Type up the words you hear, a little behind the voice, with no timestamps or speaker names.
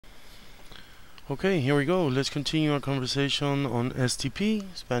Okay, here we go. Let's continue our conversation on STP,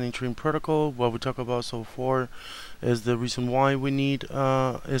 Spanning Tree Protocol. What we talk about so far is the reason why we need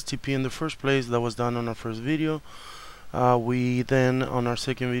STP in the first place. That was done on our first video. We then, on our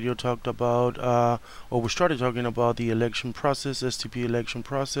second video, talked about, or we started talking about the election process, STP election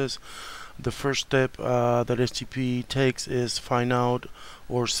process. The first step that STP takes is find out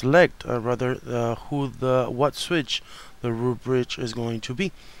or select, what switch the root bridge is going to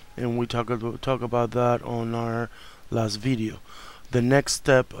be, and we talk about that on our last video. The next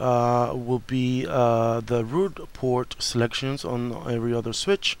step will be the root port selections on every other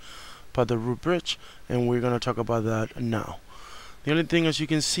switch by the root bridge, and we're going to talk about that now. The only thing, as you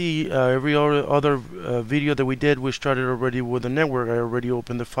can see, every other video that we did, we started already with the network. I already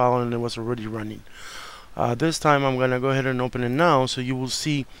opened the file and it was already running. This time I'm going to go ahead and open it now, so you will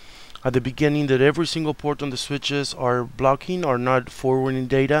see at the beginning that every single port on the switches are blocking or not forwarding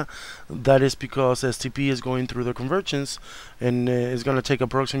data. That is because STP is going through the convergence, and it's going to take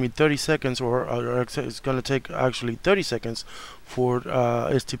approximately 30 seconds, or it's going to take actually 30 seconds for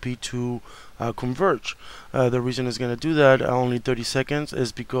STP to converge. The reason it's going to do that only 30 seconds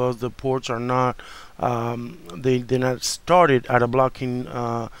is because the ports are not they're not started at a blocking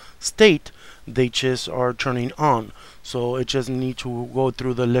state. They just are turning on, so it just need to go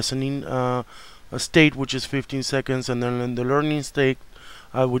through the listening state, which is 15 seconds, and then in the learning state,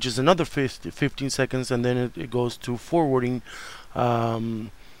 which is another 15 seconds, and then it goes to forwarding, and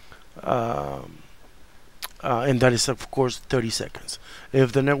that is of course 30 seconds.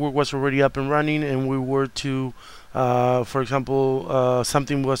 If the network was already up and running and we were to for example,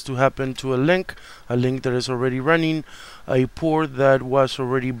 something was to happen to a link that is already running, a port that was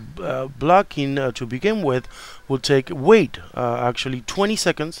already blocking to begin with will wait actually 20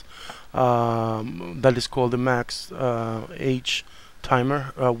 seconds. That is called the max H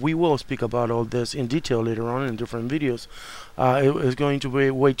timer. We will speak about all this in detail later on in different videos. It is going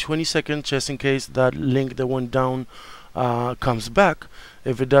to wait 20 seconds just in case that link that went down comes back.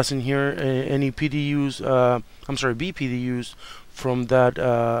 If it doesn't hear any PDUs, BPDUs from that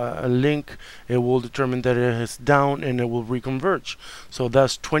link, it will determine that it is down and it will reconverge. So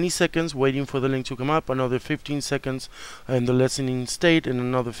that's 20 seconds waiting for the link to come up, another 15 seconds in the listening state, and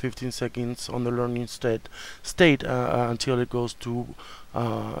another 15 seconds on the learning state until it goes to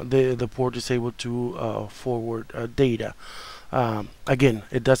the port is able to forward data. Again,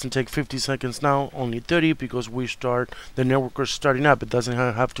 it doesn't take 50 seconds now, only 30, because the network is starting up. It doesn't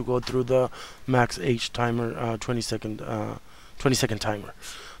have to go through the max H timer, 20 second timer.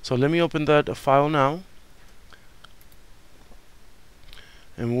 So let me open that file now,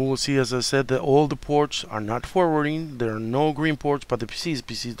 and we will see, as I said, that all the ports are not forwarding. There are no green ports, but the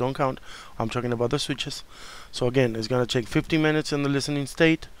PCs don't count. I'm talking about the switches. So again, it's going to take 50 minutes in the listening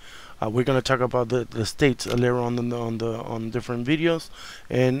state. We're going to talk about the states later on different videos,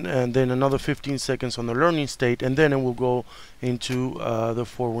 and then another 15 seconds on the learning state, and then it will go into the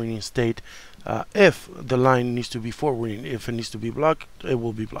forwarding state. If the line needs to be forwarding, if it needs to be blocked, it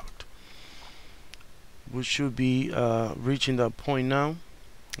will be blocked. We should be reaching that point now,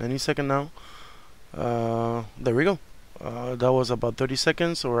 any second now. There we go. That was about 30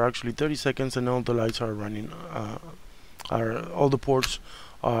 seconds, or actually 30 seconds, and all the lights are running. All the ports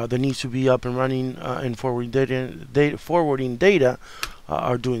that needs to be up and running and forwarding data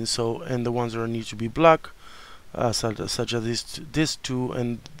are doing so, and the ones that need to be blocked, such as this two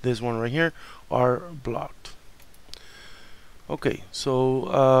and this one right here, are blocked. Okay,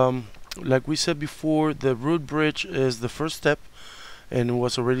 so like we said before, the root bridge is the first step, and it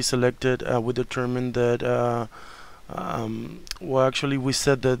was already selected. We determined that well, actually we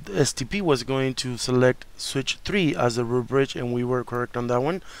said that STP was going to select switch 3 as a root bridge, and we were correct on that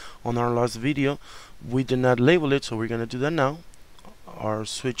one on our last video. We did not label it, so we're going to do that now. Our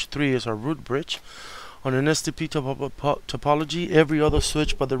switch 3 is our root bridge. On an STP topology, every other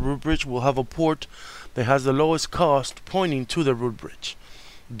switch but the root bridge will have a port that has the lowest cost pointing to the root bridge.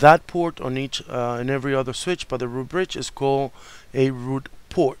 That port on each and every other switch but the root bridge is called a root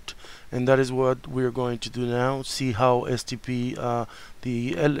port. And that is what we're going to do now. See how STP,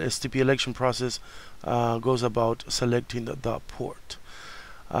 the STP election process goes about selecting the port.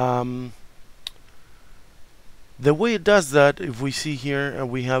 The way it does that, if we see here,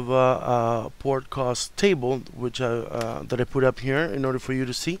 we have a port cost table, which that I put up here in order for you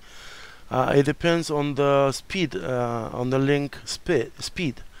to see. It depends on the speed, on the link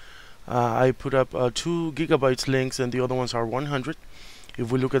speed. I put up 2 gigabytes links, and the other ones are 100. If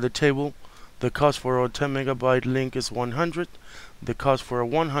we look at the table, the cost for a 10 megabyte link is 100. The cost for a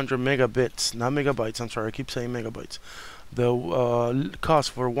 100 megabits, not megabytes, I'm sorry, I keep saying megabytes. The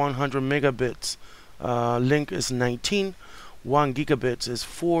cost for 100 megabits link is 19. 1 gigabits is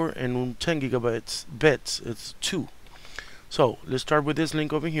 4, and 10 gigabytes bits it's 2. So let's start with this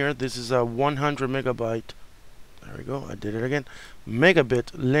link over here. This is a 100 megabyte. There we go. I did it again.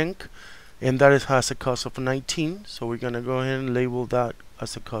 Megabit link, and that has a cost of 19. So we're gonna go ahead and label that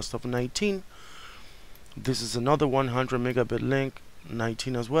as a cost of 19. This is another 100 megabit link,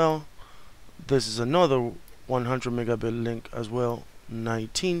 19 as well. This is another 100 megabit link as well,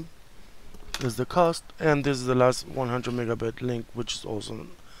 19 is the cost, and this is the last 100 megabit link, which is also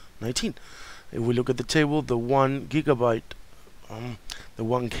 19. If we look at the table, the 1 gigabit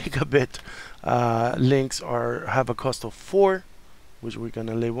links have a cost of 4, which we're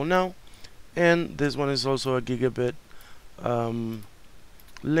gonna label now, and this one is also a gigabit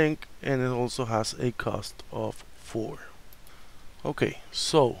link, and it also has a cost of 4. Okay,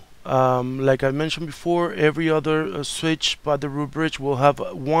 so like I mentioned before, every other switch by the root bridge will have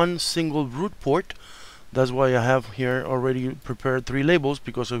one single root port. That's why I have here already prepared 3 labels,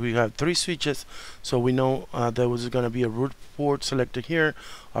 because we have 3 switches, so we know there was going to be a root port selected here,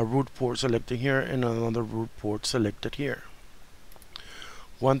 a root port selected here, and another root port selected here.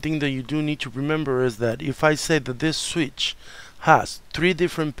 One thing that you do need to remember is that if I say that this switch has 3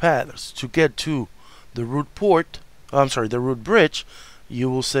 different paths to get to the root port, the root bridge, you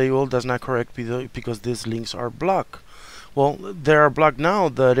will say, well, that's not correct because these links are blocked. Well, they are blocked now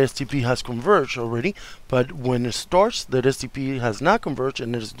that STP has converged already, but when it starts, that STP has not converged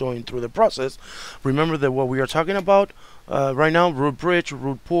and it is going through the process. Remember that what we are talking about right now, root bridge,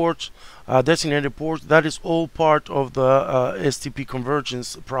 root ports, designated ports, that is all part of the STP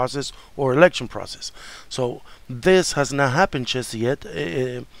convergence process or election process. So this has not happened just yet.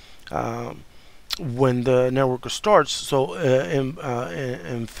 When the network starts, so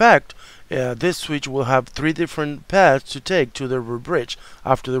in fact, this switch will have 3 different paths to take to the root bridge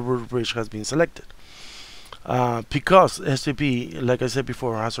after the root bridge has been selected. Because STP, like I said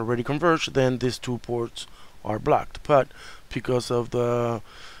before, has already converged, then these 2 ports are blocked. But because of the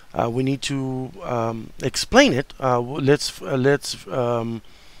we need to explain it, let's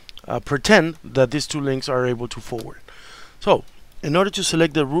pretend that these 2 links are able to forward. So in order to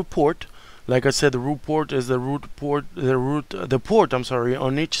select the root port, like I said, the root port is the port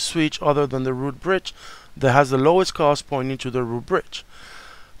on each switch other than the root bridge that has the lowest cost pointing to the root bridge.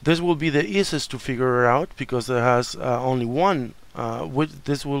 This will be the easiest to figure out because it has only one.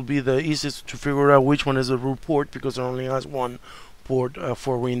 This will be the easiest to figure out which one is the root port because it only has one port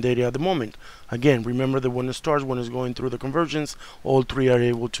forwarding data at the moment. Again, remember that when it starts, when it's going through the convergence, all 3 are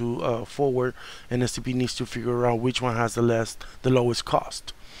able to forward, and STP needs to figure out which one has the lowest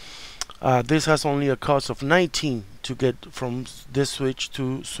cost. This has only a cost of 19 to get from this switch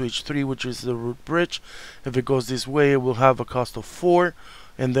to switch 3, which is the root bridge. If it goes this way, it will have a cost of 4,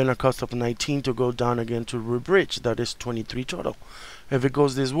 and then a cost of 19 to go down again to root bridge. That is 23 total. If it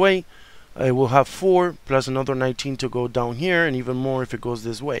goes this way, it will have 4 plus another 19 to go down here, and even more if it goes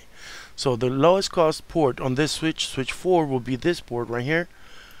this way. So the lowest cost port on this switch, switch 4, will be this port right here,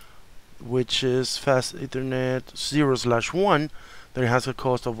 which is Fast Ethernet 0/1. That has a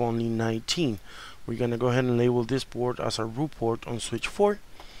cost of only 19. We're going to go ahead and label this port as a root port on switch 4.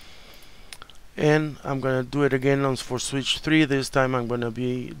 And I'm going to do it again for switch 3. This time I'm going to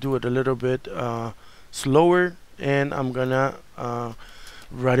do it a little bit slower, and I'm going to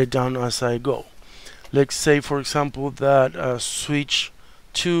write it down as I go. Let's say, for example, that switch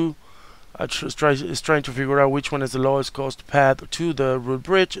 2 is trying to figure out which one is the lowest cost path to the root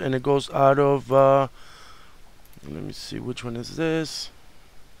bridge, and it goes out of let me see, which one is this?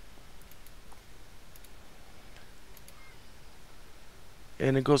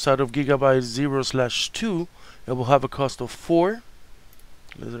 And it goes out of gigabyte 0/2. It will have a cost of 4.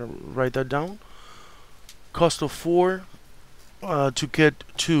 Let's write that down. Cost of 4 to get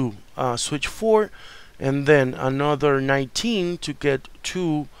to switch 4, and then another 19 to get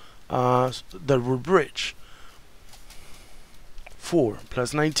to the root bridge. 4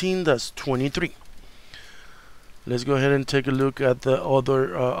 plus 19, that's 23. Let's go ahead and take a look at the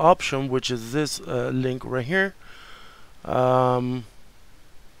other option, which is this link right here.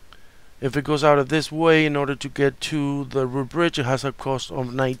 If it goes out of this way, in order to get to the root bridge, it has a cost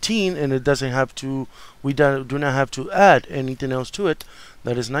of 19, and it doesn't have to. We do not have to add anything else to it.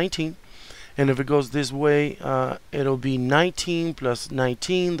 That is 19. And if it goes this way, it'll be 19 plus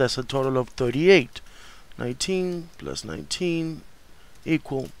 19. That's a total of 38. 19 plus 19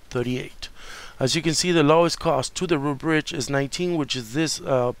 equal 38. As you can see, the lowest cost to the root bridge is 19, which is this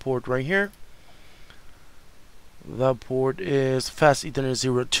port right here. That port is Fast Ethernet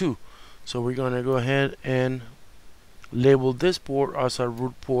 02. So we're going to go ahead and label this port as a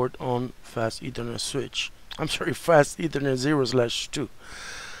root port on fast Ethernet switch. I'm sorry, fast Ethernet 0/2.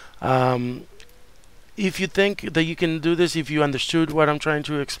 If you think that you can do this, if you understood what I'm trying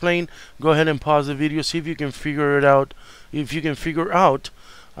to explain, go ahead and pause the video, see if you can figure it out. If you can figure out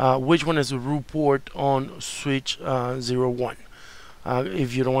which one is the root port on switch 01.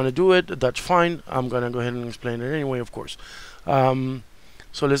 If you don't want to do it, that's fine. I'm gonna go ahead and explain it anyway, of course. So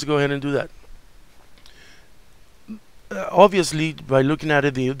let's go ahead and do that. Obviously, by looking at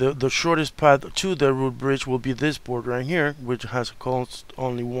it, the shortest path to the root bridge will be this port right here, which has a cost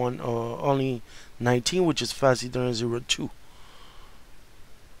only 19, which is fast Ethernet 02.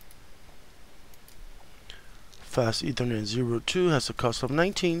 Fast Ethernet 02 has a cost of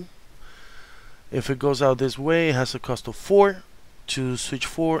 19. If it goes out this way, it has a cost of 4 to switch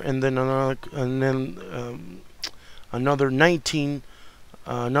 4, and then another 19,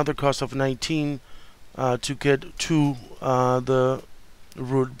 another cost of 19 to get to the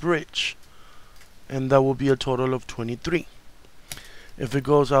root bridge, and that will be a total of 23. If it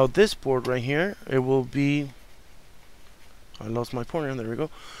goes out this port right here, it will be, I lost my pointer, there we go.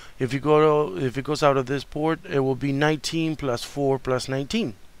 If it goes out of this port, it will be 19 plus 4 plus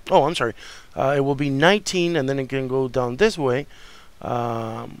 19. Oh, I'm sorry. It will be 19, and then it can go down this way.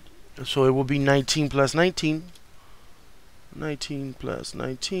 So it will be 19 plus 19. 19 plus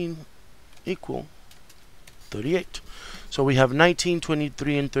 19 equal 38. So we have 19,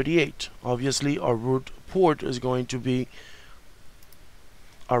 23, and 38. Obviously, our root port is going to be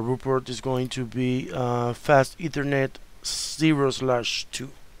fast Ethernet 0/2.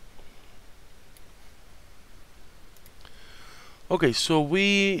 Okay, so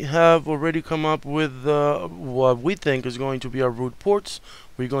we have already come up with what we think is going to be our root ports.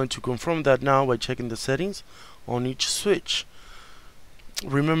 We're going to confirm that now by checking the settings on each switch.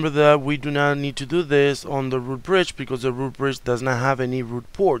 Remember that we do not need to do this on the root bridge because the root bridge does not have any root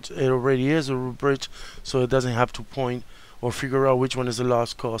ports. It already is a root bridge, so it doesn't have to point or figure out which one is the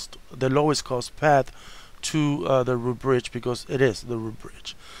lowest cost path to the root bridge, because it is the root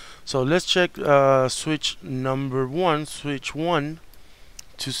bridge. So let's check switch number 1, switch 1,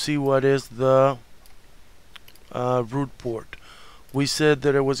 to see what is the root port. We said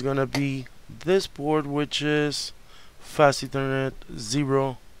that it was going to be this port, which is fast Ethernet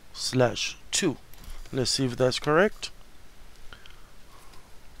 0/2. Let's see if that's correct.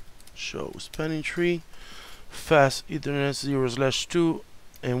 Show spanning tree, fast Ethernet 0/2,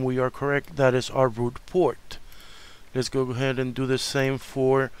 and we are correct. That is our root port. Let's go ahead and do the same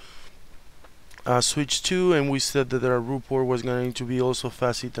for switch 2, and we said that our root port was going to be also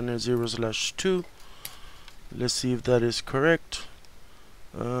fast Ethernet 0/2. Let's see if that is correct.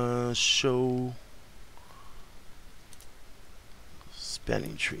 Show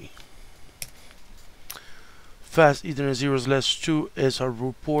spanning tree. Fast Ethernet 0/2 is our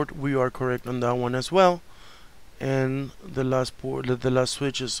root port. We are correct on that one as well. And the last port, the last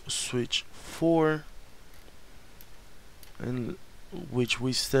switch is switch 4, and which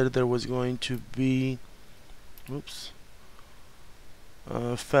we said there was going to be, fast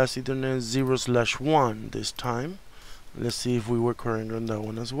Ethernet 0/1 this time. Let's see if we were correct on that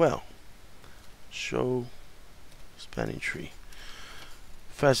one as well. Show spanning tree.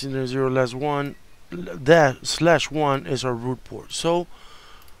 Fast Ethernet 0/1, that /1 is our root port. So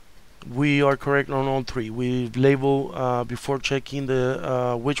we are correct on all three. We label before checking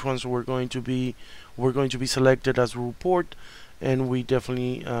the which ones were going to be selected as root port, and we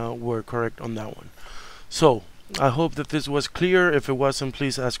definitely were correct on that one. So I hope that this was clear. If it wasn't,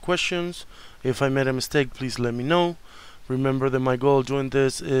 please ask questions. If I made a mistake, please let me know. Remember that my goal doing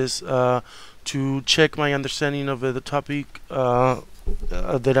this is to check my understanding of the topic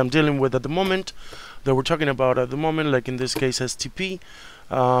that I'm dealing with at the moment, that we're talking about at the moment, like in this case STP.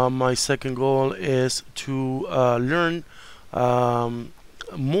 My second goal is to learn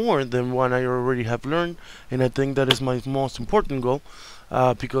more than what I already have learned, and I think that is my most important goal,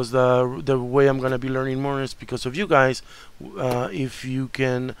 because the way I'm going to be learning more is because of you guys. If you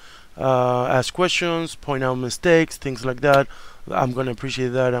can ask questions, point out mistakes, things like that, I'm going to appreciate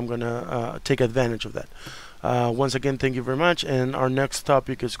that. I'm going to take advantage of that. Once again, thank you very much, and our next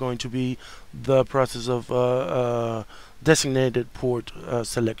topic is going to be the process of designated port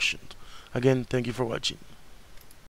selection. Again, thank you for watching.